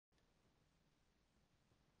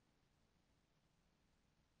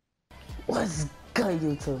What's good,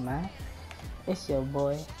 YouTube, man? It's your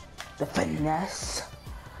boy, the finesse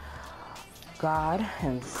God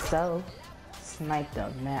himself. Sniped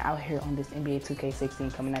up, man. Out here on this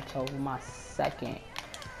NBA2k16 coming at y'all with my second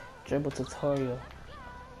dribble tutorial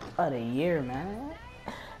of the year, man.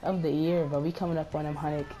 Of the year, but we coming up on them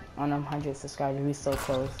 100 subscribers. We so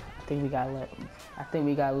close. I think we got a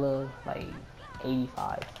little like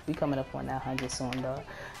 85. We coming up on that 100 soon, though.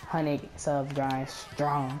 100 subs grind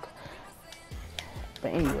strong.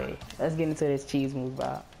 But anyway, let's get into this cheese move,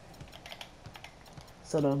 bro.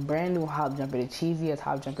 So the brand new hop jumper, the cheesiest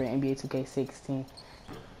hop jumper in NBA 2K16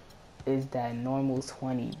 is that normal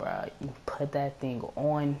 20, bro. You put that thing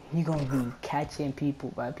on, you gonna be catching people,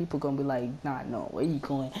 bro. People gonna be like, nah, no, where you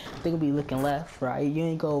going? They gonna be looking left, right? You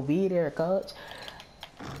ain't gonna be there, coach.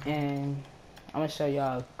 And I'm gonna show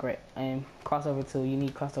y'all great and crossover 2. You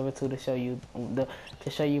need crossover 2 to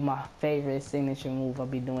show you my favorite signature move I'll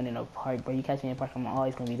be doing in a park. But you catch me in a park, I'm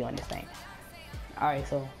always gonna be doing this thing. Alright,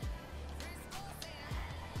 so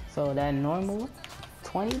that normal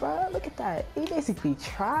 20, bro, look at that. He basically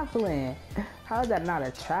traveling. How is that not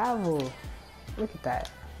a travel? Look at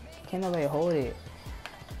that. Can't nobody hold it.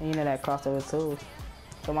 And you know that crossover 2.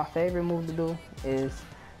 So my favorite move to do is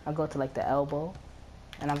I go to like the elbow,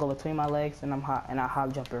 and I go between my legs, and I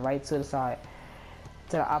hop jump it right to the side,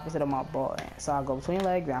 to the opposite of my ball. So I go between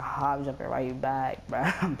legs and I hop jump it right back, bro.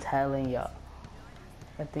 I'm telling y'all,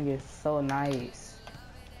 that thing is so nice.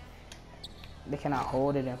 They cannot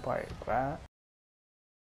hold it in park, bro.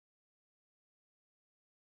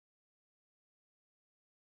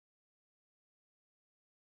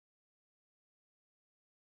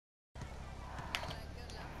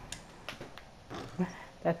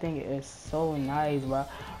 That thing is so nice, bro.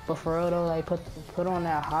 But for real though, like put on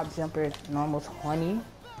that hop jumper normal 20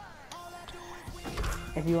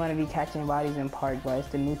 if you want to be catching bodies in park, bro. It's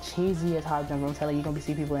the new cheesiest hop jumper. I'm telling you, you're gonna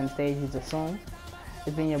see people in the stages soon.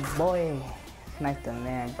 It's been your boy, Snipe the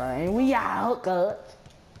Man, bro. And we out, coach.